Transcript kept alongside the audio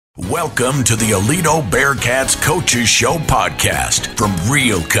Welcome to the Aledo Bearcats Coaches Show podcast from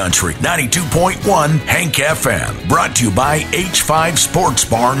Real Country 92.1 Hank FM. Brought to you by H5 Sports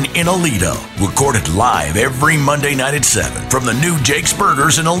Barn in Aledo. Recorded live every Monday night at 7 from the new Jake's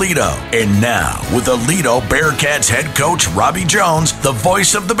Burgers in Aledo. And now with Aledo Bearcats head coach Robbie Jones, the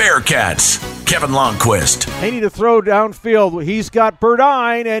voice of the Bearcats, Kevin Longquist. They need to throw downfield. He's got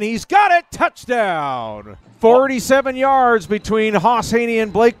Burdine, and he's got it. Touchdown. 47 yards between Hoss Haney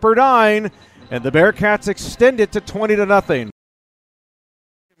and Blake Burdine, and the Bearcats extend it to 20-0.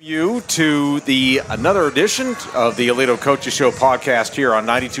 You to another edition of the Aledo Coaches Show podcast here on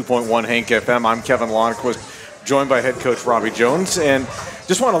 92.1 Hank FM. I'm Kevin Longquist, joined by head coach Robbie Jones, and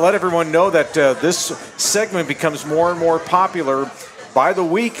just want to let everyone know that this segment becomes more and more popular by the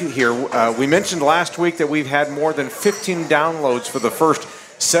week here. We mentioned last week that we've had more than 15 downloads for the first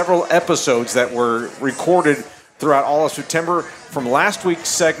several episodes that were recorded throughout all of September. From last week's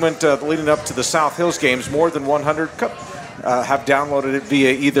segment leading up to the South Hills games, more than 100 have downloaded it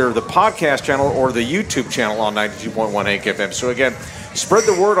via either the podcast channel or the YouTube channel on 92.1 Hank FM. So again, spread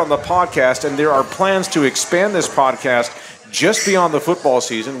the word on the podcast, and there are plans to expand this podcast just beyond the football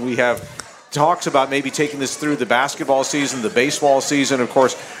season. We have talks about maybe taking this through the basketball season, the baseball season. Of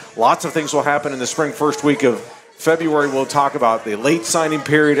course, lots of things will happen in the spring. First week of February, we'll talk about the late signing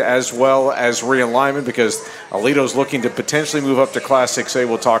period as well as realignment, because Aledo's looking to potentially move up to Class 6A.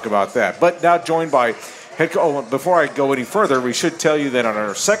 We'll talk about that. But now joined by head coach. Before I go any further, we should tell you that on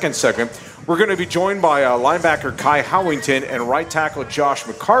our second segment, we're going to be joined by linebacker Kai Howington and right tackle Josh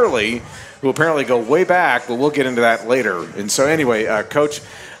McCarley, who apparently go way back, but we'll get into that later. And so anyway, Coach,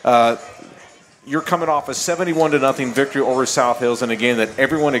 you're coming off a 71-0 victory over South Hills in a game that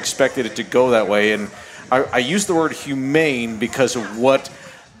everyone expected it to go that way. And I use the word humane because of what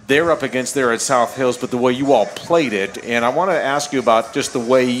they're up against there at South Hills, but the way you all played it. And I want to ask you about just the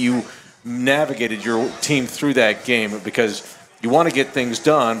way you navigated your team through that game, because you want to get things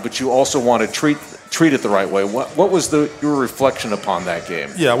done, but you also want to treat it the right way. What was your reflection upon that game?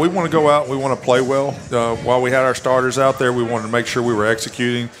 Yeah, we want to go out. We want to play well. While we had our starters out there, we wanted to make sure we were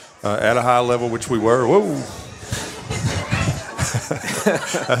executing at a high level, which we were. Whoa.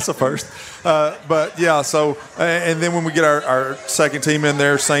 That's a first. But, yeah, so and then when we get our second team in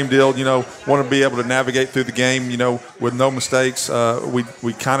there, same deal, want to be able to navigate through the game, with no mistakes.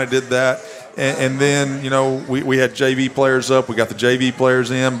 We kind of did that. And then, we had JV players up. We got the JV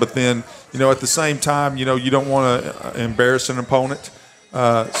players in. But then, at the same time, you don't want to embarrass an opponent.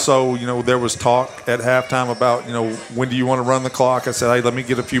 So, there was talk at halftime about, when do you want to run the clock? I said, hey, let me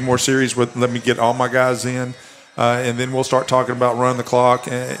get a few more series. Let me get all my guys in. And then we'll start talking about running the clock.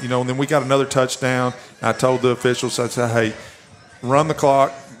 And then we got another touchdown. I told the officials, I said, hey, run the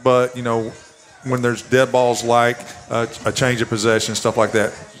clock, but, when there's dead balls like a change of possession, stuff like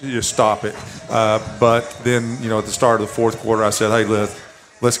that, you just stop it. But then, at the start of the fourth quarter, I said, hey,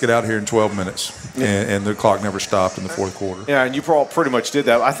 let's get out here in 12 minutes. And the clock never stopped in the fourth quarter. Yeah, and you all pretty much did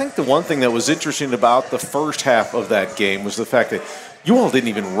that. I think the one thing that was interesting about the first half of that game was the fact that you all didn't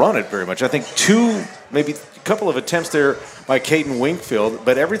even run it very much. I think maybe a couple of attempts there by Caden Wingfield,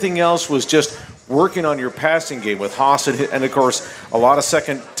 but everything else was just working on your passing game with Haas and of course, a lot of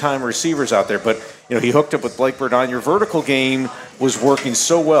second-time receivers out there. But, he hooked up with Blake Burdine. Your vertical game was working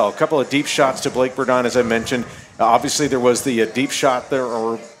so well. A couple of deep shots to Blake Burdine, as I mentioned. Obviously, there was the deep shot there,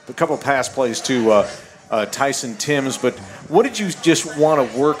 or a couple of pass plays to Tyson Timms. But what did you just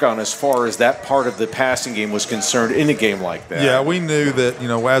want to work on as far as that part of the passing game was concerned in a game like that? Yeah, we knew that,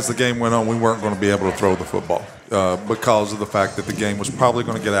 as the game went on, we weren't going to be able to throw the football because of the fact that the game was probably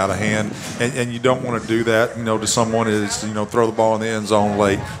going to get out of hand. And you don't want to do that, to someone is, throw the ball in the end zone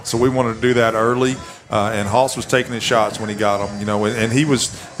late. So we wanted to do that early. And Hoss was taking his shots when he got them, and he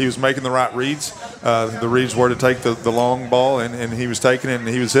was making the right reads. The reads were to take the long ball, and he was taking it, and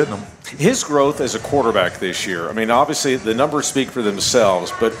he was hitting them. His growth as a quarterback this year, obviously the numbers speak for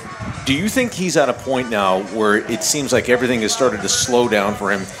themselves, but do you think he's at a point now where it seems like everything has started to slow down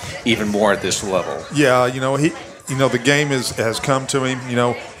for him even more at this level? Yeah, the game has come to him.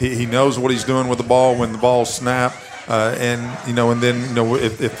 He knows what he's doing with the ball when the ball's snapped. And then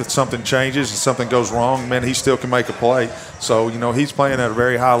if something changes and something goes wrong, man, he still can make a play. So, he's playing at a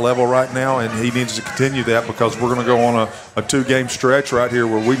very high level right now, and he needs to continue that because we're going to go on a two-game stretch right here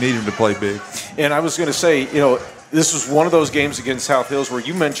where we need him to play big. And I was going to say, this was one of those games against South Hills where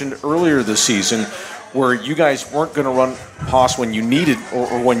you mentioned earlier this season where you guys weren't going to run Haas when you needed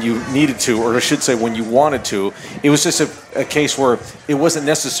or when you needed to, or I should say when you wanted to. It was just a case where it wasn't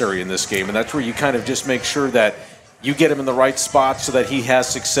necessary in this game, and that's where you kind of just make sure that you get him in the right spot so that he has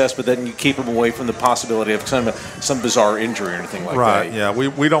success, but then you keep him away from the possibility of some bizarre injury or anything like that. Right, yeah.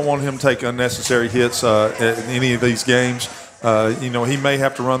 We don't want him to take unnecessary hits in any of these games. He may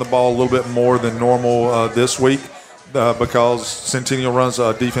have to run the ball a little bit more than normal this week because Centennial runs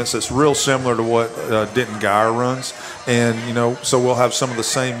a defense that's real similar to what Denton Geyer runs. And, so we'll have some of the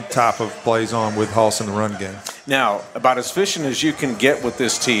same type of plays on with Hoss in the run game. Now, about as efficient as you can get with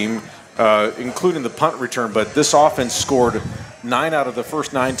this team, including the punt return, but this offense scored 9 out of the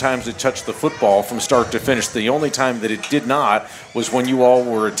first 9 times it touched the football from start to finish. The only time that it did not was when you all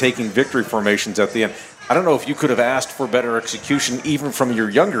were taking victory formations at the end. I don't know if you could have asked for better execution even from your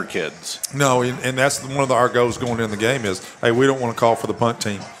younger kids. No, and that's one of our goals going in the game is, hey, we don't want to call for the punt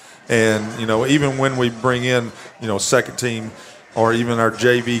team. And, even when we bring in, second team or even our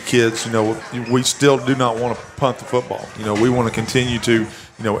JV kids, we still do not want to punt the football. We want to continue to,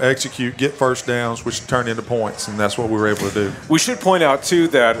 execute, get first downs, which turn into points, and that's what we were able to do. We should point out, too,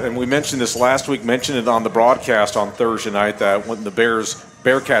 that, and we mentioned this last week, mentioned it on the broadcast on Thursday night, that when the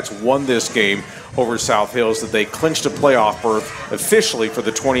Bearcats won this game over South Hills, that they clinched a playoff berth officially for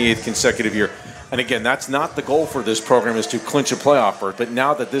the 28th consecutive year. And again, that's not the goal for this program, is to clinch a playoff berth. But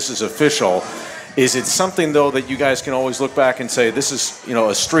now that this is official, is it something, though, that you guys can always look back and say, this is,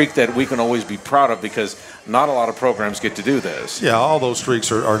 a streak that we can always be proud of, because not a lot of programs get to do this? Yeah, all those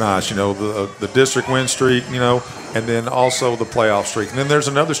streaks are nice. The district win streak, and then also the playoff streak. And then there's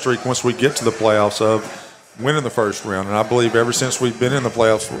another streak once we get to the playoffs of winning the first round. And I believe ever since we've been in the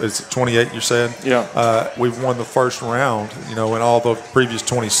playoffs, it's 28, you said? Yeah. We've won the first round, in all the previous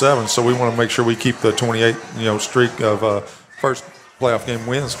 27. So we want to make sure we keep the 28, streak of first playoff game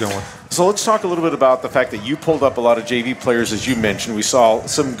wins going. So let's talk a little bit about the fact that you pulled up a lot of JV players, as you mentioned. We saw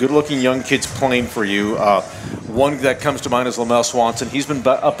some good-looking young kids playing for you. One that comes to mind is Lamel Swanson. He's been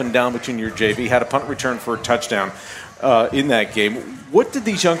up and down between your JV, had a punt return for a touchdown in that game. What did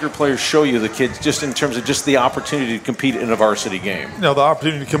these younger players show you, the kids, just in terms of just the opportunity to compete in a varsity game? The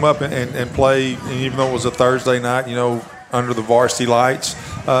opportunity to come up and play, and even though it was a Thursday night, under the varsity lights,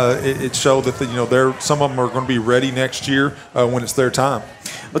 it showed that some of them are going to be ready next year when it's their time.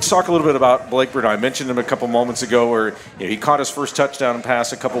 Let's talk a little bit about Blake Burdine. I mentioned him a couple moments ago where he caught his first touchdown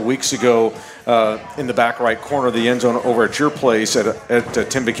pass a couple weeks ago in the back right corner of the end zone over at your place at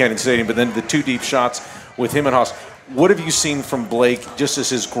Tim Buchanan Stadium, but then the 2 deep shots with him and Haas. What have you seen from Blake just as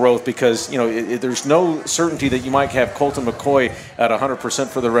his growth? Because, there's no certainty that you might have Colton McCoy at 100%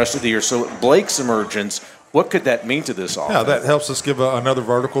 for the rest of the year. So Blake's emergence, what could that mean to this offense? Yeah, that helps us give another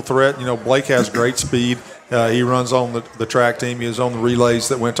vertical threat. Blake has great speed. He runs on the track team. He was on the relays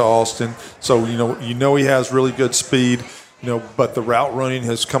that went to Austin. So, he has really good speed. But the route running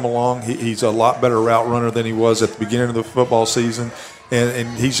has come along. He's a lot better route runner than he was at the beginning of the football season.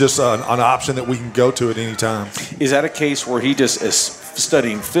 And he's just an option that we can go to at any time. Is that a case where he just is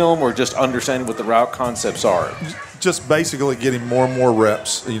studying film or just understanding what the route concepts are? Just basically getting more and more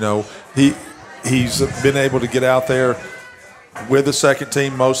reps. He's been able to get out there with the second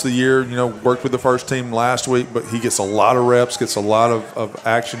team most of the year. Worked with the first team last week, but he gets a lot of reps, gets a lot of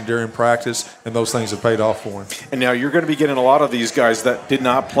action during practice, and those things have paid off for him. And now you're going to be getting a lot of these guys that did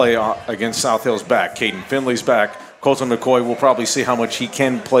not play against South Hills back. Caden Finley's back. Colton McCoy, will probably see how much he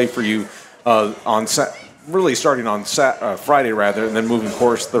can play for you really starting on Friday, and then moving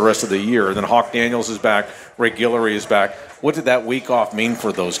course the rest of the year. And then Hawk Daniels is back. Ray Guillory is back. What did that week off mean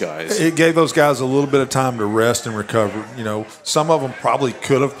for those guys? It gave those guys a little bit of time to rest and recover. Some of them probably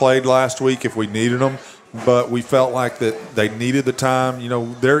could have played last week if we needed them, but we felt like that they needed the time.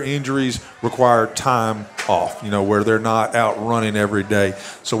 Their injuries require time off, where they're not out running every day.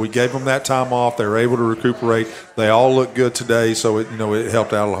 So we gave them that time off. They were able to recuperate. They all look good today, so it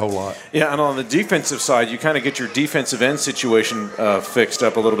helped out a whole lot. Yeah, and on the defensive side, you kind of get your defensive end situation fixed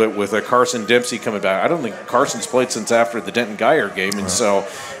up a little bit with Carson Dempsey coming back. I don't think Carson's played since after the Denton Geyer game, and so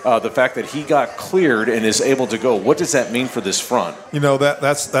the fact that he got cleared and is able to go, what does that mean for this front?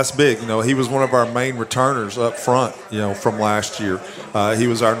 That's big. He was one of our main returners up front, from last year. He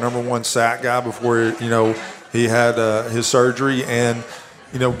was our number 1 sack guy before, he had his surgery, and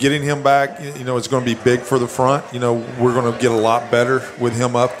getting him back, it's going to be big for the front. We're going to get a lot better with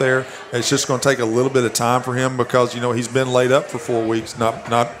him up there. It's just going to take a little bit of time for him because, he's been laid up for 4 weeks,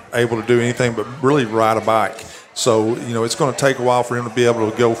 not able to do anything but really ride a bike. So, it's going to take a while for him to be able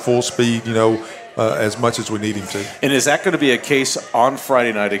to go full speed, as much as we need him to. And is that going to be a case on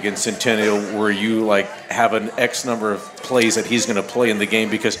Friday night against Centennial where you have an X number of plays that he's going to play in the game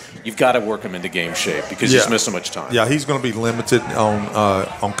because you've got to work him into game shape because he's missed so much time? Yeah, he's going to be limited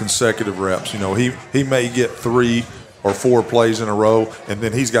on consecutive reps. He may get 3 or 4 plays in a row, and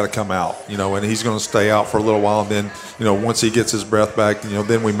then he's got to come out, and he's going to stay out for a little while. And then, once he gets his breath back,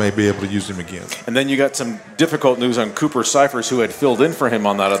 then we may be able to use him again. And then you got some difficult news on Cooper Cyphers, who had filled in for him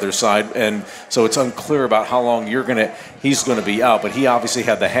on that other side, and so it's unclear about how long he's going to be out. But he obviously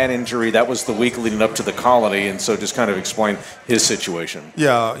had the hand injury. That was the week leading up to the Colony, and so just kind of explain his situation.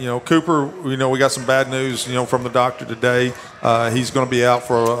 Yeah, Cooper, we got some bad news, from the doctor today. He's going to be out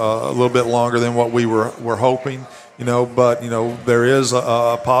for a little bit longer than what we were hoping. But there is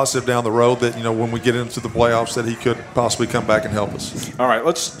a positive down the road that when we get into the playoffs that he could possibly come back and help us. All right,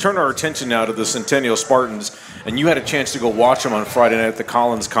 let's turn our attention now to the Centennial Spartans, and you had a chance to go watch them on Friday night at the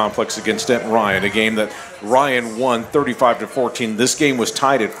Collins Complex against Denton Ryan, a game that Ryan won 35-14. This game was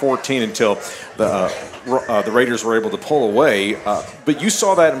tied at 14 until the Raiders were able to pull away. But you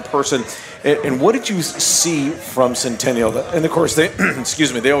saw that in person, and what did you see from Centennial? And of course, they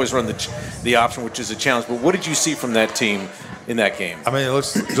they always run the option, which is a challenge. But what did you see from that team in that game? I mean, it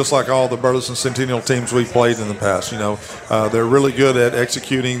looks just like all the Burleson Centennial teams we've played in the past. They're really good at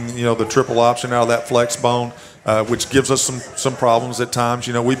executing, the triple option out of that flex bone, which gives us some problems at times.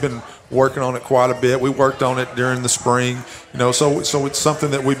 We've been working on it quite a bit. We worked on it during the spring, so it's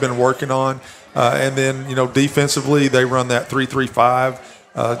something that we've been working on. And then, defensively, they run that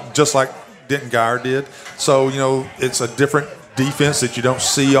 3-3-5, just like Denton Geyer did. So, it's a different defense that you don't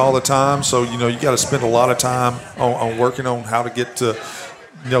see all the time. So, you got to spend a lot of time on working on how to get to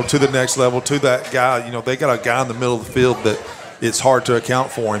the next level, to that guy. They got a guy in the middle of the field that it's hard to account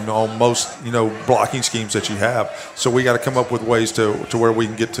for him on most, blocking schemes that you have. So we got to come up with ways to where we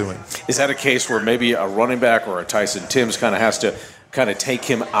can get to him. Is that a case where maybe a running back or a Tyson Timms kind of has to take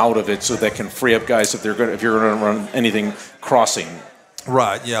him out of it so that can free up guys if you're going to run anything crossing?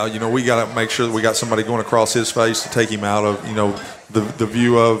 Right. Yeah. We got to make sure that we got somebody going across his face to take him out of the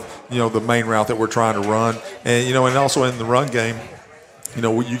view of the main route that we're trying to run, and and also in the run game,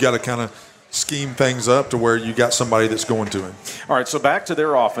 you got to kind of scheme things up to where you got somebody that's going to him. All right, so back to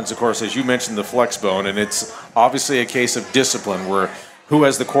their offense, of course, as you mentioned, the flex bone, and it's obviously a case of discipline where who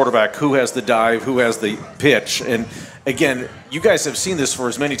has the quarterback, who has the dive, who has the pitch. And again, you guys have seen this for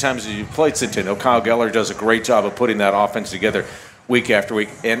as many times as you've played Centennial. Kyle Geller does a great job of putting that offense together week after week.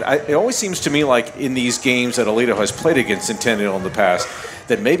 And it always seems to me like in these games that Aledo has played against Centennial in the past,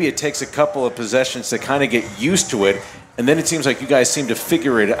 that maybe it takes a couple of possessions to kind of get used to it. And then it seems like you guys seem to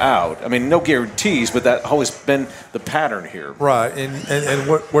figure it out. I mean, no guarantees, but that's always been the pattern here. Right, and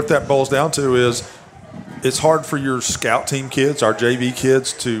what that boils down to is it's hard for your scout team kids, our JV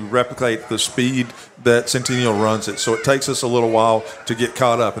kids, to replicate the speed that Centennial runs it. So it takes us a little while to get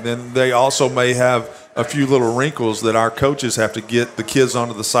caught up. And then they also may have a few little wrinkles that our coaches have to get the kids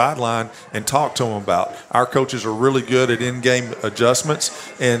onto the sideline and talk to them about. Our coaches are really good at in-game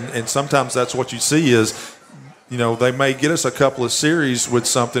adjustments, and sometimes that's what you see is – they may get us a couple of series with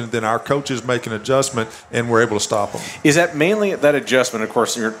something, then our coaches make an adjustment, and we're able to stop them. Is that mainly that adjustment? Of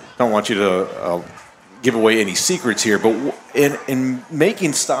course, I don't want you to give away any secrets here, but in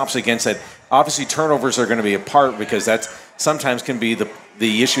making stops against that, obviously turnovers are going to be a part because that sometimes can be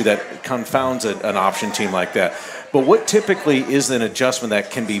the issue that confounds an option team like that. But what typically is an adjustment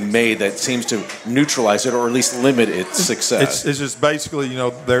that can be made that seems to neutralize it or at least limit its success? It's just basically,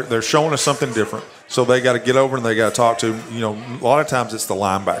 they're showing us something different. So they got to get over and they got to talk to, a lot of times it's the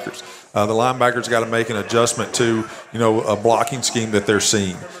linebackers. The linebackers got to make an adjustment to, a blocking scheme that they're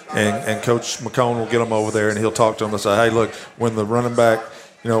seeing. And Coach McCone will get them over there and he'll talk to them and say, hey, look, when the running back,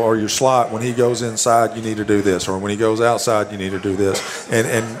 or your slot, when he goes inside, you need to do this. Or when he goes outside, you need to do this.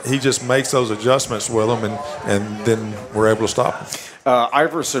 And he just makes those adjustments with them, and then we're able to stop him.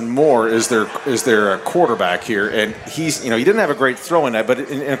 Iverson Moore is their quarterback here, and he's he didn't have a great throw in that, but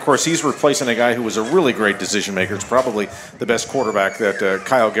of course he's replacing a guy who was a really great decision maker. It's probably the best quarterback that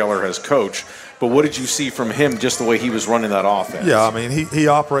Kyle Geller has coached. But what did you see from him, just the way he was running that offense? Yeah, I mean, he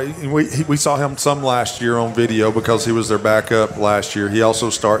operates. We saw him some last year on video because he was their backup last year. He also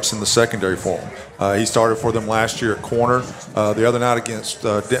starts in the secondary for them. He started for them last year at corner. The other night against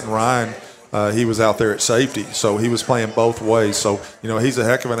Denton Ryan, he was out there at safety, so he was playing both ways. So, he's a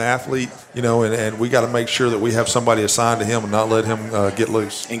heck of an athlete, and we got to make sure that we have somebody assigned to him and not let him get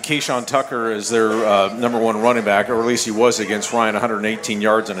loose. And Keyshawn Tucker is their number one running back, or at least he was against Ryan, 118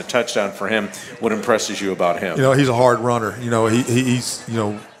 yards and a touchdown for him. What impresses you about him? He's a hard runner. He's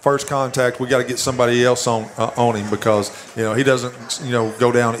first contact, we got to get somebody else on him because he doesn't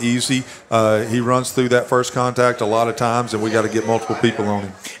go down easy. He runs through that first contact a lot of times, and we got to get multiple people on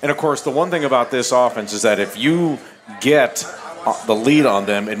him. And of course, the one thing about this offense is that if you get the lead on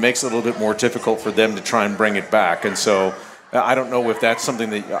them, it makes it a little bit more difficult for them to try and bring it back. And so I don't know if that's something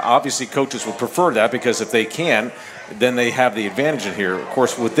that obviously coaches would prefer that, because if they can, then they have the advantage in here. Of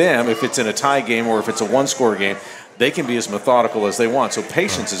course, with them, if it's in a tie game or if it's a one-score game, they can be as methodical as they want. So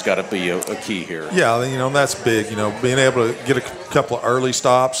patience has got to be a key here. Yeah, that's big. Being able to get a couple of early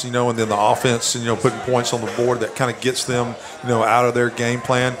stops, and then the offense, putting points on the board that kind of gets them, out of their game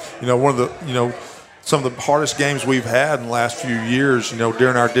plan. One of the, some of the hardest games we've had in the last few years,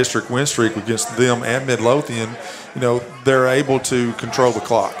 during our district win streak against them and Midlothian, they're able to control the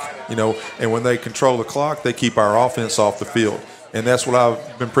clock, and when they control the clock, they keep our offense off the field. And that's what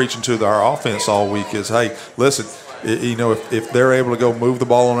I've been preaching to our offense all week is, hey, listen, if they're able to go move the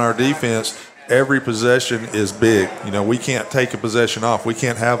ball on our defense, every possession is big. We can't take a possession off. We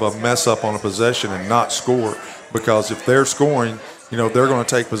can't have a mess up on a possession and not score, because if they're scoring, they're going to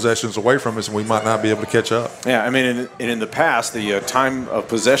take possessions away from us, and we might not be able to catch up. Yeah, I mean, in the past, the time of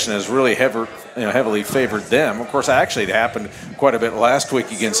possession has really heavily favored them. Of course, actually, it happened quite a bit last week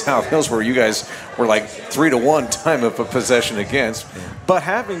against South Hills, where you guys were like 3-1 time of possession against. But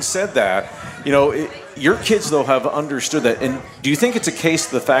having said that, your kids, though, have understood that. And do you think it's a case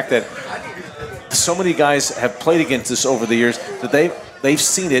of the fact that so many guys have played against this over the years that they've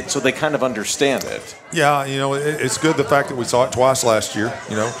seen it, so they kind of understand it? Yeah, it's good the fact that we saw it twice last year.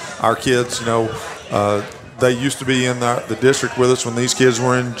 Our kids, they used to be in the district with us when these kids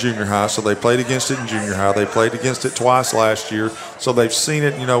were in junior high, so they played against it in junior high. They played against it twice last year, so they've seen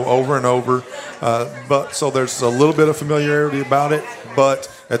it, over and over. But so there's a little bit of familiarity about it,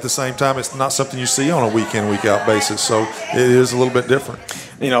 but at the same time, it's not something you see on a week-in, week-out basis, so it is a little bit different.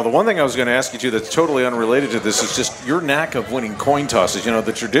 The one thing I was going to ask you, too, that's totally unrelated to this is just your knack of winning coin tosses.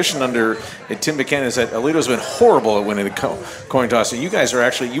 The tradition under Tim Buchanan is that Aledo's been horrible at winning the coin toss, and you guys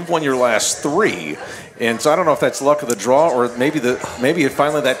you've won your last 3. And so I don't know if that's luck of the draw, or maybe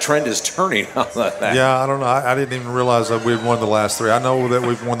finally that trend is turning on that. Yeah, I don't know. I didn't even realize that we'd won the last 3. I know that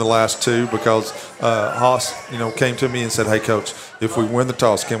we've won the last 2 because Haas, came to me and said, "Hey, Coach, if we win the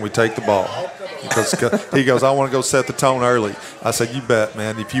toss, can we take the ball?" Because he goes, "I want to go set the tone early." I said, "You bet,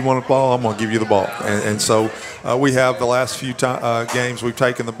 man. If you want the ball, I'm going to give you the ball." And so we have the last few games we've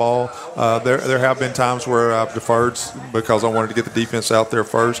taken the ball. There have been times where I've deferred because I wanted to get the defense out there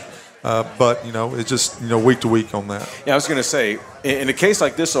first. But, it's just, week to week on that. Yeah, I was going to say, in a case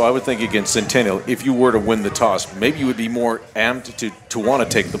like this, though, I would think against Centennial, if you were to win the toss, maybe you would be more amped to want to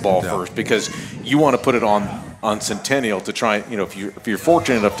take the ball first, because you want to put it on Centennial to try, if you're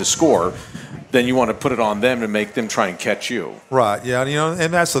fortunate enough to score, then you want to put it on them to make them try and catch you. Right, yeah,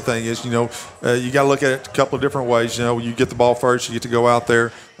 and that's the thing is, you got to look at it a couple of different ways. You get the ball first, you get to go out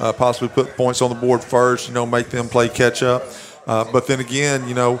there, possibly put points on the board first, make them play catch up. But then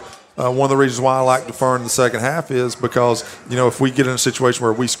again, one of the reasons why I like deferring the second half is because, if we get in a situation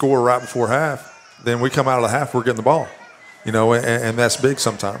where we score right before half, then we come out of the half, we're getting the ball. And that's big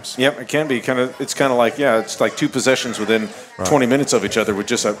sometimes. Yep, it can be it's kind of like, it's like 2 possessions within 20 minutes of each other with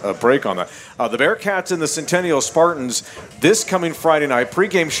just a break on that. The Bearcats and the Centennial Spartans this coming Friday night.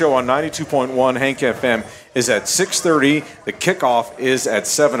 Pregame show on 92.1 Hank FM is at 6:30. The kickoff is at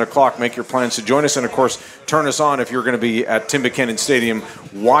 7 o'clock. Make your plans to join us, and of course, turn us on if you're going to be at Tim Buchanan Stadium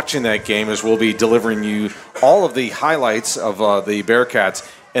watching that game, as we'll be delivering you all of the highlights of the Bearcats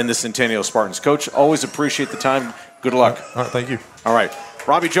and the Centennial Spartans. Coach, always appreciate the time. Good luck. All right, thank you. All right.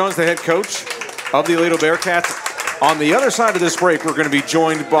 Robbie Jones, the head coach of the Aledo Bearcats. On the other side of this break, we're going to be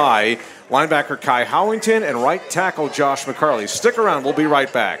joined by linebacker Kai Howington and right tackle Josh McCarley. Stick around. We'll be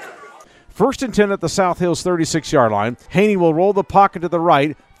right back. 1st and 10 at the South Hills 36-yard line. Haney will roll the pocket to the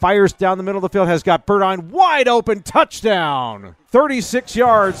right, fires down the middle of the field, has got Burdine wide open, touchdown. 36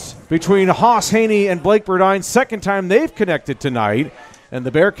 yards between Haas Haney and Blake Burdine. Second time they've connected tonight, and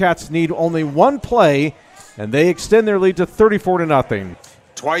the Bearcats need only one play, and they extend their lead to 34-0.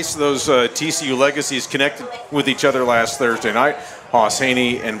 Twice those TCU legacies connected with each other last Thursday night. Haas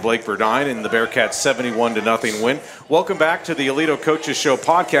Haney and Blake Burdine, and the Bearcats 71-0 win. Welcome back to the Aledo Coaches Show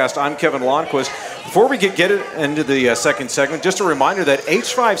podcast. I'm Kevin Lonnquist. Before we get into the second segment, just a reminder that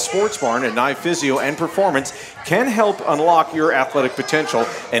H5 Sports Barn and Nye Physio and Performance can help unlock your athletic potential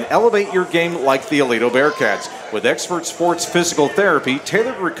and elevate your game like the Aledo Bearcats. With expert sports physical therapy,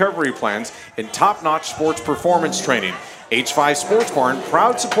 tailored recovery plans, and top-notch sports performance training. H5 Sports Barn,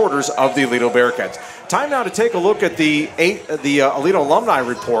 proud supporters of the Aledo Bearcats. Time now to take a look at the Aledo Alumni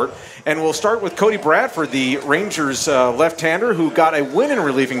Report, and we'll start with Cody Bradford, the Rangers left-hander, who got a win in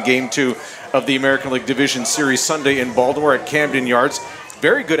relief in Game 2 of the American League Division Series Sunday in Baltimore at Camden Yards.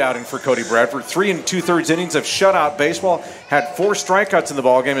 Very good outing for Cody Bradford. 3 2/3 innings of shutout baseball. Had 4 strikeouts in the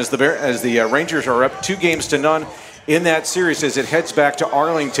ballgame as the Rangers are up 2-0 in that series as it heads back to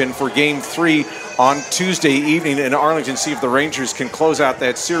Arlington for Game 3 on Tuesday evening in Arlington. See if the Rangers can close out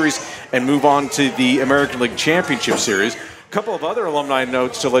that series and move on to the American League Championship Series. A couple of other alumni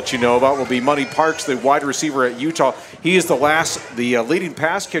notes to let you know about will be Money Parks, the wide receiver at Utah. He is the leading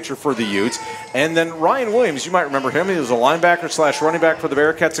pass catcher for the Utes. And then Ryan Williams, you might remember him. He was a linebacker / running back for the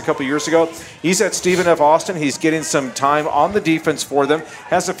Bearcats a couple years ago. He's at Stephen F. Austin. He's getting some time on the defense for them.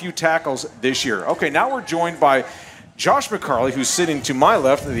 Has a few tackles this year. Okay, now we're joined by Josh McCarley, who's sitting to my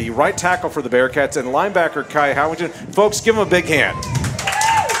left, the right tackle for the Bearcats, and linebacker Kai Howington. Folks, give him a big hand.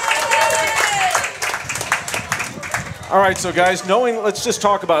 All right, so guys, let's just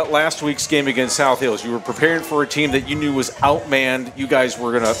talk about last week's game against South Hills. You were preparing for a team that you knew was outmanned. You guys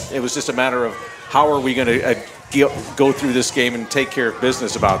were it was just a matter of how are we going to go through this game and take care of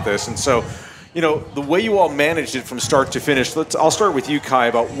business about this. And so, the way you all managed it from start to finish, I'll start with you, Kai,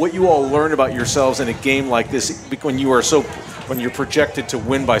 about what you all learned about yourselves in a game like this when you're projected to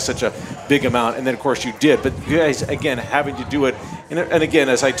win by such a big amount. And then, of course, you did. But you guys, again, having to do it, and again,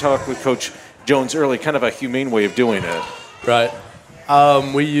 as I talked with Coach Jones early, kind of a humane way of doing it. Right.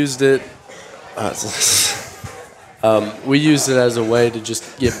 We used it. We used it as a way to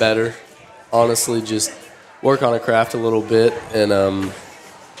just get better. Honestly, just work on a craft a little bit and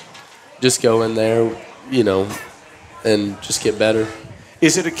just go in there, and just get better.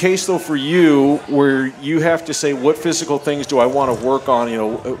 Is it a case, though, for you where you have to say, what physical things do I want to work on?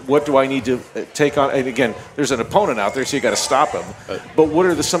 What do I need to take on? And again, there's an opponent out there, so you got to stop him. Right. But what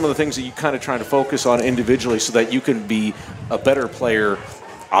are some of the things that you kind of trying to focus on individually so that you can be a better player,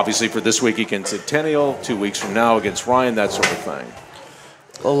 obviously, for this week against Centennial, 2 weeks from now against Ryan, that sort of thing?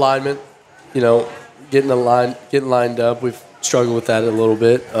 Alignment, getting lined up. We've struggled with that a little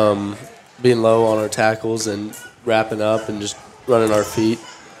bit, being low on our tackles and wrapping up and just running our feet.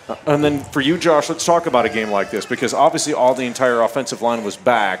 And then for you, Josh, let's talk about a game like this because obviously the entire offensive line was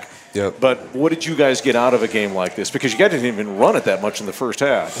back. Yep. But what did you guys get out of a game like this? Because you guys didn't even run it that much in the first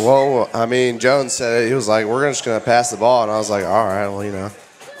half. Well, Jones said it. He was like, we're just going to pass the ball. And I was like, all right, well,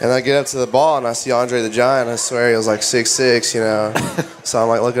 And I get up to the ball, and I see Andre the Giant. I swear he was like 6'6", So I'm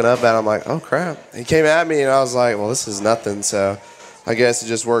like looking up at him, like, oh, crap. He came at me, and I was like, well, this is nothing. So I guess it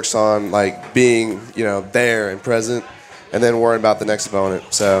just works on, like, being, there and present. And then worrying about the next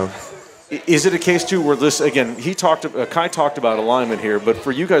opponent. So, is it a case too where this again? Kai talked about alignment here, but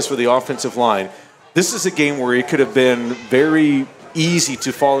for you guys for the offensive line, this is a game where it could have been very easy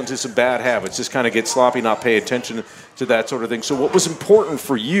to fall into some bad habits, just kind of get sloppy, not pay attention to that sort of thing. So, what was important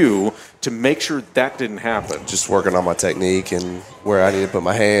for you to make sure that didn't happen? Just working on my technique and where I need to put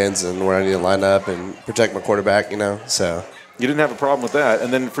my hands and where I need to line up and protect my quarterback. So. You didn't have a problem with that.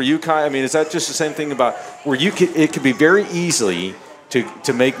 And then for you, Kai, is that just the same thing about where it could be very easily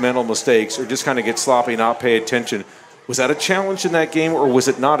to make mental mistakes or just kind of get sloppy, not pay attention. Was that a challenge in that game or was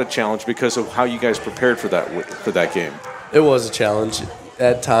it not a challenge because of how you guys prepared for that game? It was a challenge.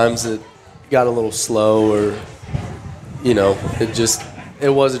 At times it got a little slow or,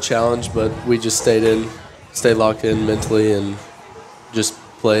 it was a challenge, but we just stayed locked in mentally and just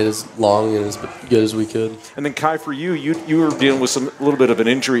played as long and as good as we could. And then Kai, for you were dealing with a little bit of an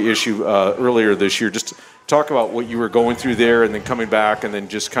injury issue earlier this year. Just talk about what you were going through there and then coming back and then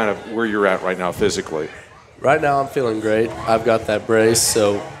just kind of where you're at right now physically. Right now I'm feeling great. I've got that brace,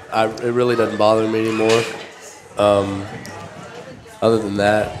 so it really doesn't bother me anymore. Other than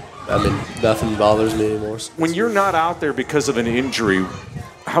that, nothing bothers me anymore. When you're not out there because of an injury,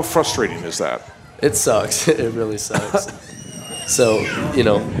 how frustrating is that? It sucks. It really sucks. So,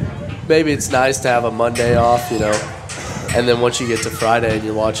 maybe it's nice to have a Monday off, and then once you get to Friday and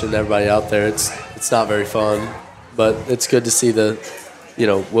you're watching everybody out there, it's not very fun. But it's good to see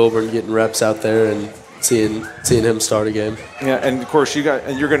Wilburn getting reps out there and seeing him start a game. Yeah, and of course you're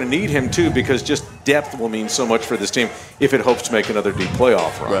going to need him too because just depth will mean so much for this team if it hopes to make another deep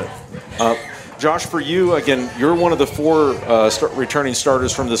playoff run. Right. Josh, for you, again, you're one of the four returning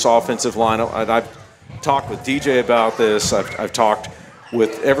starters from this offensive line. I've talked with DJ about this. I've talked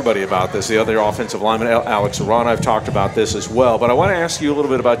with everybody about this. The other offensive lineman, Alex Arana, I've talked about this as well. But I want to ask you a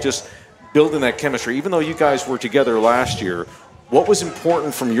little bit about just building that chemistry. Even though you guys were together last year, what was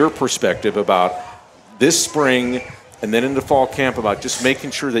important from your perspective about this spring and then into fall camp about just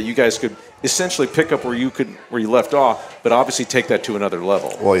making sure that you guys could essentially pick up where you left off, but obviously take that to another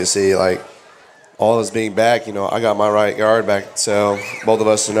level? Well, you see, all of us being back, I got my right guard back, so both of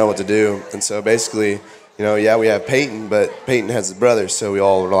us know what to do. And so basically, we have Peyton, but Peyton has his brother, so we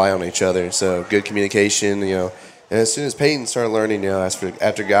all rely on each other. So good communication, And as soon as Peyton started learning,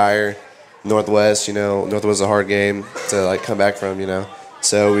 after Geyer, Northwest, Northwest was a hard game to come back from,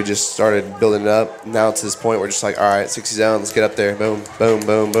 So we just started building it up. Now to this point, we're just like, all right, 60 zone, let's get up there. Boom, boom,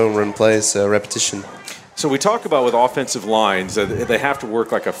 boom, boom, run plays, so repetition. So we talk about with offensive lines that they have to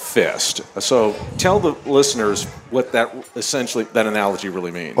work like a fist. So tell the listeners what that analogy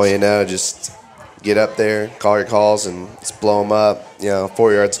really means. Well, just get up there, call your calls, and just blow them up.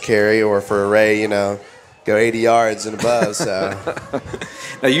 4 yards carry, or for a Ray, go 80 yards and above. So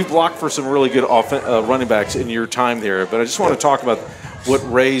now you've blocked for some really good running backs in your time there, but I just want to talk about what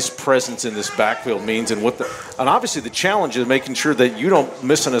Ray's presence in this backfield means, and and obviously the challenge is making sure that you don't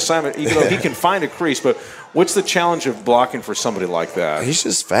miss an assignment, even though he can find a crease. But what's the challenge of blocking for somebody like that? He's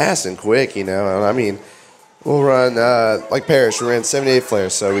just fast and quick, I mean, we'll run like Parrish. We ran 78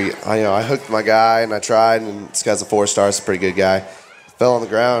 flares, so I hooked my guy and I tried, and this guy's a 4-star, he's a pretty good guy. Fell on the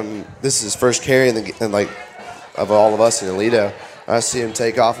ground. And this is his first carry of all of us in Aledo. I see him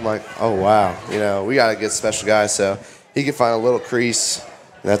take off. I'm like, oh wow, we got to get special guys. So he can find a little crease,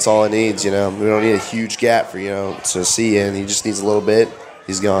 and that's all it needs. We don't need a huge gap for to see in. He just needs a little bit.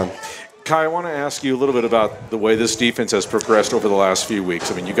 He's gone. Kai, I want to ask you a little bit about the way this defense has progressed over the last few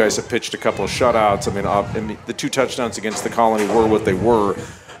weeks. I mean, you guys have pitched a couple of shutouts. I mean, the 2 touchdowns against the Colony were what they were.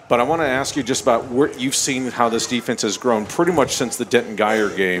 But I want to ask you just about where you've seen how this defense has grown pretty much since the Denton-Geyer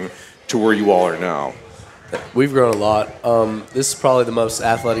game to where you all are now. We've grown a lot. This is probably the most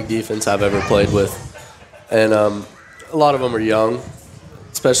athletic defense I've ever played with. And a lot of them are young,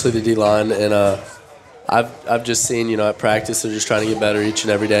 especially the D-line. And I've just seen, at practice, they're just trying to get better each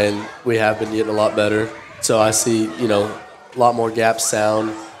and every day. And we have been getting a lot better. So I see, a lot more gaps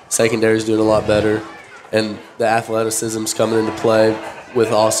sound. Secondary's doing a lot better. And the athleticism's coming into play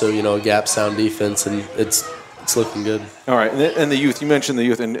with also, a gap sound defense. And it's looking good. All right, and the youth, you mentioned the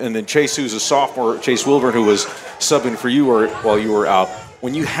youth, and then Chase, who's a sophomore, Chase Wilburn, who was subbing for you while you were out.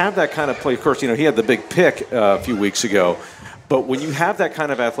 When you have that kind of play, of course, he had the big pick a few weeks ago, but when you have that kind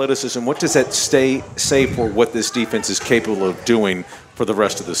of athleticism, what does that say for what this defense is capable of doing for the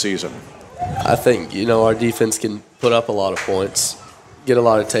rest of the season? I think, our defense can put up a lot of points, get a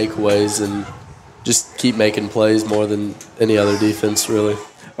lot of takeaways, and just keep making plays more than any other defense, really.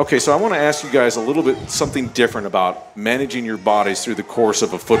 Okay, so I want to ask you guys a little bit something different about managing your bodies through the course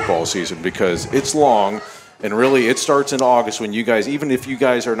of a football season, because it's long, and really it starts in August when you guys, even if you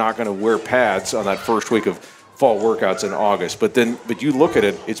guys are not going to wear pads on that first week of fall workouts in August, but you look at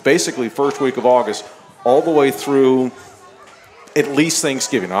it, it's basically first week of August all the way through at least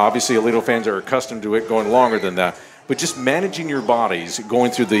Thanksgiving. Now, obviously, Aledo fans are accustomed to it going longer than that, but just managing your bodies,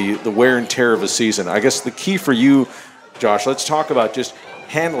 going through the wear and tear of a season. I guess the key for you, Josh, let's talk about just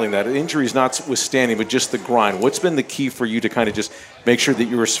handling that. Injuries notwithstanding, but just the grind. What's been the key for you to kind of just make sure that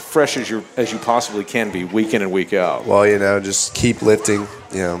you're as fresh as you possibly can be week in and week out? Well, just keep lifting,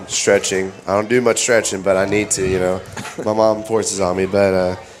 stretching. I don't do much stretching, but I need to, My mom forces on me,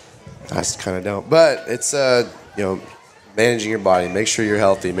 but I just kind of don't. But it's, managing your body. Make sure you're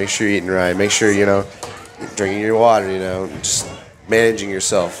healthy. Make sure you're eating right. Make sure, drinking your water, just managing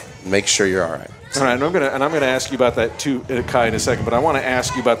yourself. Make sure you're all right. All right, and I'm gonna ask you about that too, Kai, in a second. But I want to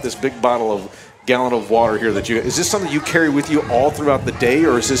ask you about this big gallon of water here that is this something you carry with you all throughout the day,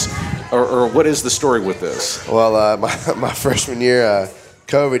 or is this, or what is the story with this? Well, my freshman year,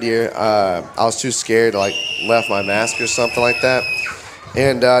 COVID year, I was too scared to left my mask or something like that,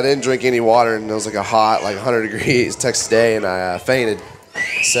 and I didn't drink any water, and it was a hot 100 degrees Texas day, and I fainted.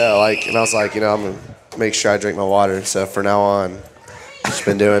 So and I was I'm gonna make sure I drink my water. So from now on, just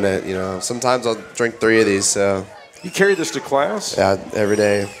been doing it, Sometimes I'll drink 3 of these, so. You carry this to class? Yeah, every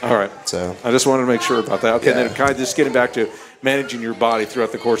day. All right. So I just wanted to make sure about that. Okay, yeah. Then Kai, just getting back to managing your body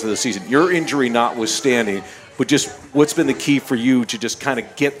throughout the course of the season. Your injury notwithstanding, but just what's been the key for you to just kind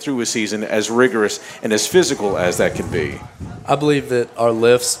of get through a season as rigorous and as physical as that can be? I believe that our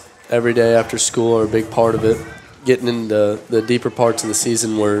lifts every day after school are a big part of it. Getting into the deeper parts of the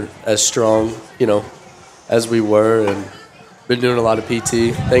season, we're as strong, as we were, and been doing a lot of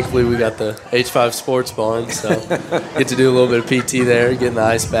PT. Thankfully, we got the H5 Sports Barn, so get to do a little bit of PT there, get in the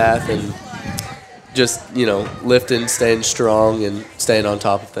ice bath, and just, lifting, staying strong, and staying on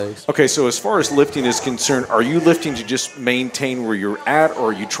top of things. Okay, so as far as lifting is concerned, are you lifting to just maintain where you're at, or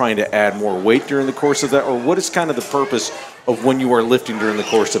are you trying to add more weight during the course of that, or what is kind of the purpose of when you are lifting during the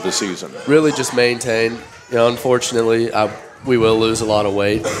course of the season? Really just maintain. Unfortunately, we will lose a lot of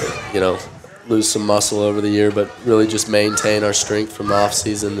weight, lose some muscle over the year, but really just maintain our strength from the off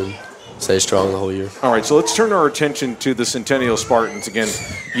season and stay strong the whole year. All right, so let's turn our attention to the Centennial Spartans. Again,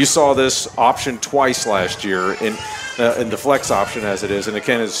 you saw this option twice last year in the flex option as it is. And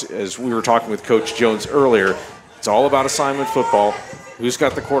again, as we were talking with Coach Jones earlier, it's all about assignment football. who's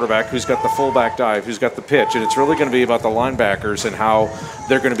got the quarterback, who's got the fullback dive, who's got the pitch, and it's really going to be about the linebackers and how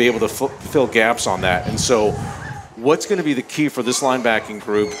they're going to be able to fill gaps on that. And so what's going to be the key for this linebacking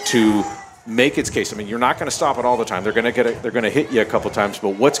group to make its case? I mean, you're not going to stop it all the time. They're going to hit you a couple times,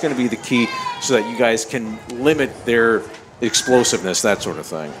 but what's going to be the key so that you guys can limit their explosiveness, that sort of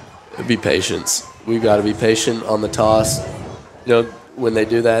thing? It'd be patience. We've got to be patient on the toss. When they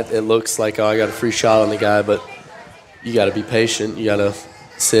do that, it looks like, I got a free shot on the guy, but you got to be patient. You got to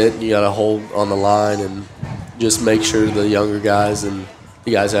sit, you got to hold on the line and just make sure the younger guys and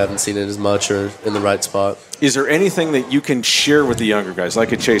the guys who haven't seen it as much are in the right spot. Is there anything that you can share with the younger guys,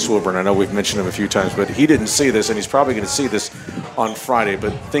 like a Chase Wilburn? I know we've mentioned him a few times, but he didn't see this, and he's probably going to see this on Friday,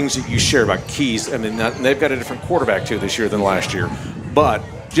 but things that you share about keys. I mean, they've got a different quarterback, too, this year than last year, but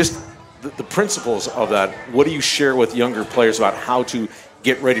just the principles of that, what do you share with younger players about how to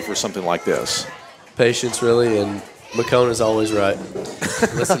get ready for something like this? Patience, really, and McCone is always right.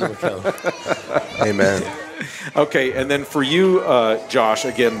 Listen to McCone. Amen. Okay, and then for you, Josh,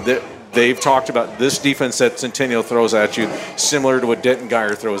 again, they've talked about this defense that Centennial throws at you, similar to what Denton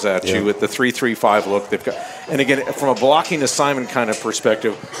Geyer throws at you with the 3-3-5 look. They've got, and again, from a blocking assignment kind of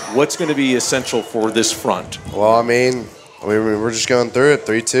perspective, what's going to be essential for this front? Well, I mean, we're just going through it,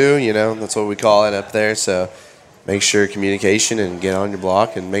 3-2, that's what we call it up there. So make sure communication and get on your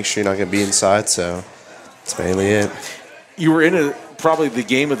block and make sure you're not going to be inside. So that's mainly it. You were in probably the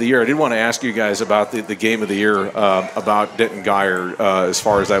game of the year. I did want to ask you guys about the game of the year, about Denton Geyer, as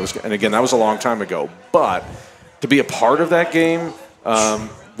far as that was. And again, that was a long time ago. But to be a part of that game,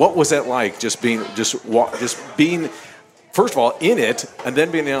 what was that like? Just being, first of all, in it, and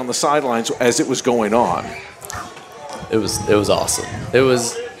then being on the sidelines as it was going on. It was awesome. It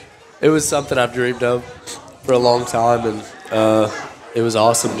was something I've dreamed of for a long time, and it was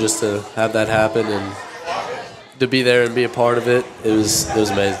awesome just to have that happen and to be there and be a part of it. It was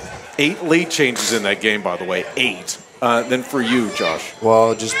amazing. 8 lead changes in that game, by the way. 8. Then for you, Josh.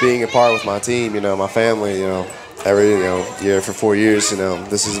 Well, just being a part with my team, my family, every year for 4 years,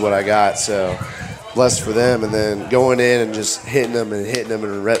 this is what I got. So blessed for them, and then going in and just hitting them and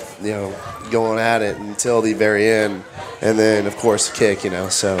going at it until the very end, and then of course the kick,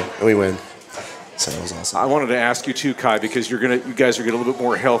 so we win. So it was awesome. I wanted to ask you too, Kai, because you guys are getting a little bit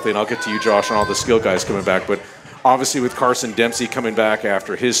more healthy, and I'll get to you, Josh, and all the skill guys coming back. But obviously with Carson Dempsey coming back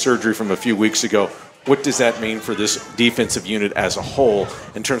after his surgery from a few weeks ago, what does that mean for this defensive unit as a whole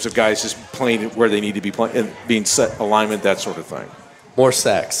in terms of guys just playing where they need to be playing and being set alignment, that sort of thing? More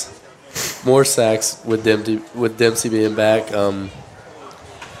sacks with Dempsey being back.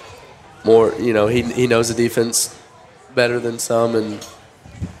 More, he knows the defense better than some, and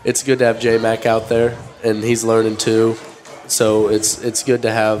it's good to have J-Mac out there, and he's learning too. So it's good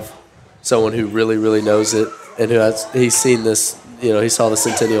to have someone who really, really knows it and he's seen this. He saw the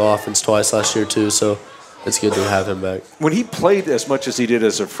Centennial offense twice last year too. So it's good to have him back. When he played as much as he did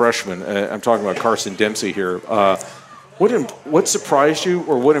as a freshman, I'm talking about Carson Dempsey here. What surprised you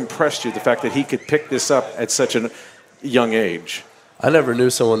or what impressed you, the fact that he could pick this up at such a young age? I never knew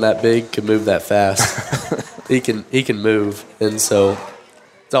someone that big could move that fast. He can move, and so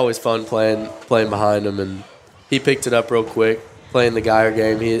it's always fun playing behind him. And he picked it up real quick, playing the Geyer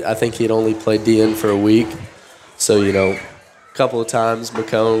game. I think he'd only played DN for a week, so a couple of times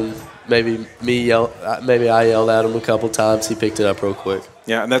McCone, maybe I yelled at him a couple of times. He picked it up real quick.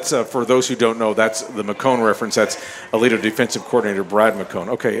 Yeah, and that's for those who don't know, that's the McCone reference. That's Aledo defensive coordinator Brad McCone.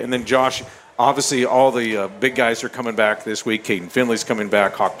 Okay, and then Josh. Obviously, all the big guys are coming back this week. Caden Finley's coming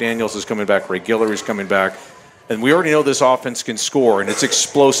back. Hawk Daniels is coming back. Ray Guillory's coming back. And we already know this offense can score, and it's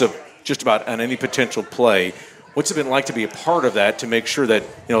explosive just about on any potential play. What's it been like to be a part of that to make sure that,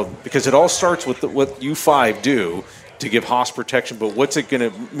 because it all starts with what you 5 do to give Haas protection, but what's it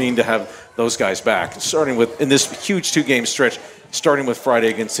going to mean to have those guys back? Starting with, in this huge 2-game stretch, starting with Friday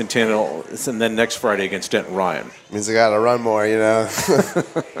against Centennial and then next Friday against Denton Ryan. Means I got to run more,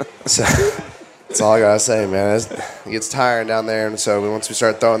 So that's all I got to say, man. It gets tiring down there, and so once we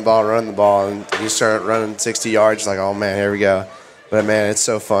start throwing the ball and running the ball and you start running 60 yards, it's like, oh, man, here we go. But, man, it's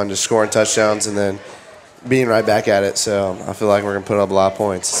so fun just scoring touchdowns and then being right back at it. So I feel like we're going to put up a lot of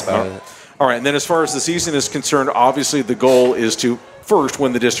points. That's about it. All right, and then as far as the season is concerned, obviously the goal is to first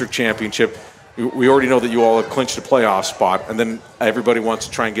win the district championship. We already know that you all have clinched a playoff spot, and then everybody wants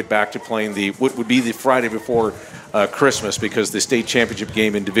to try and get back to playing what would be the Friday before Christmas, because the state championship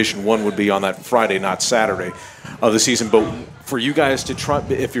game in Division I would be on that Friday, not Saturday of the season. But for you guys to try,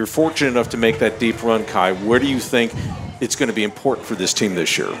 if you're fortunate enough to make that deep run, Kai, where do you think it's going to be important for this team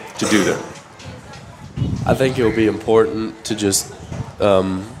this year to do that? I think it will be important to just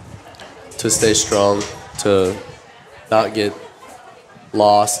to stay strong, to not get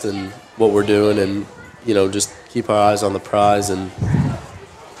lost in what we're doing, and just keep our eyes on the prize and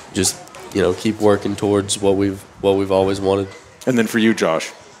just keep working towards what we've always wanted. And then for you,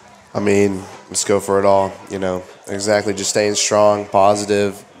 Josh. I mean, let's go for it all. Exactly. Just staying strong,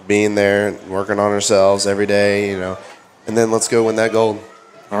 positive, being there, working on ourselves every day. And then let's go win that gold.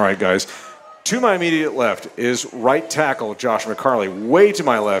 All right, guys. To my immediate left is right tackle Josh McCarley. Way to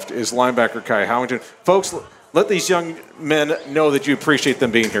my left is linebacker Kai Howington. Folks, let these young men know that you appreciate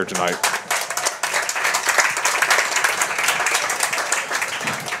them being here tonight.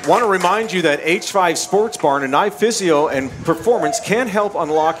 Want to remind you that H5 Sports Barn and iPhysio and Performance can help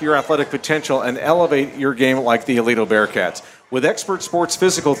unlock your athletic potential and elevate your game like the Aledo Bearcats. With expert sports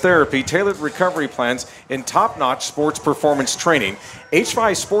physical therapy, tailored recovery plans, and top-notch sports performance training,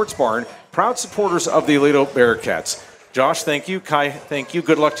 H5 Sports Barn, proud supporters of the Aledo Bearcats. Josh, thank you. Kai, thank you.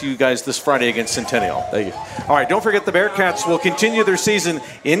 Good luck to you guys this Friday against Centennial. Thank you. All right, don't forget the Bearcats will continue their season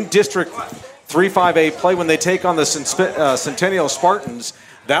in District 3-5A play when they take on the Centennial Spartans.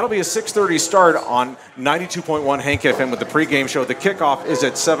 That'll be a 6:30 start on 92.1 Hank FM with the pregame show. The kickoff is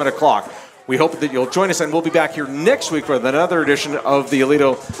at 7 o'clock. We hope that you'll join us, and we'll be back here next week with another edition of the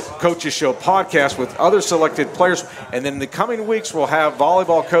Aledo Coaches Show podcast with other selected players. And then in the coming weeks, we'll have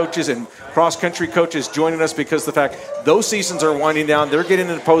volleyball coaches and cross-country coaches joining us because the fact those seasons are winding down. They're getting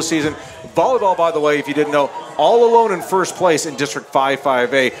into postseason. Volleyball, by the way, if you didn't know, all alone in first place in District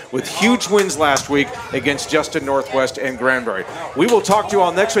 5-5A with huge wins last week against Justin Northwest and Granbury. We will talk to you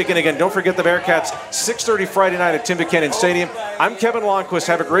all next week. And again, don't forget the Bearcats, 6:30 Friday night at Tim Buchanan Stadium. I'm Kevin Lonnquist.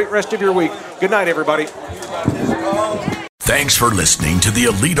 Have a great rest of your week. Good night, everybody. Thanks for listening to the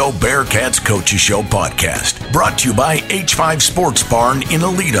Aledo Bearcats Coaches Show podcast, brought to you by H5 Sports Barn in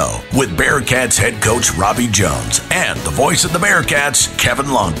Aledo, with Bearcats head coach Robbie Jones and the voice of the Bearcats, Kevin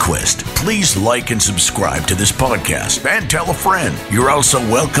Lonnquist. Please like and subscribe to this podcast and tell a friend. You're also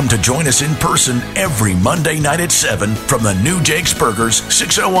welcome to join us in person every Monday night at 7 from the new Jake's Burgers,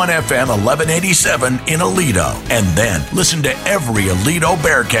 601 FM 1187 in Aledo. And then listen to every Aledo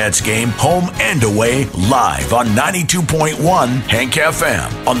Bearcats game, home and away, live on 92.1 Hank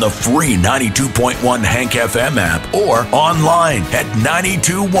FM, on the free 92.1 Hank FM app, or online at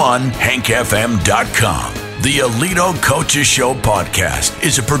 921hankfm.com. The Aledo Coaches Show podcast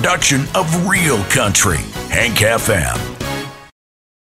is a production of Real Country, Hank FM.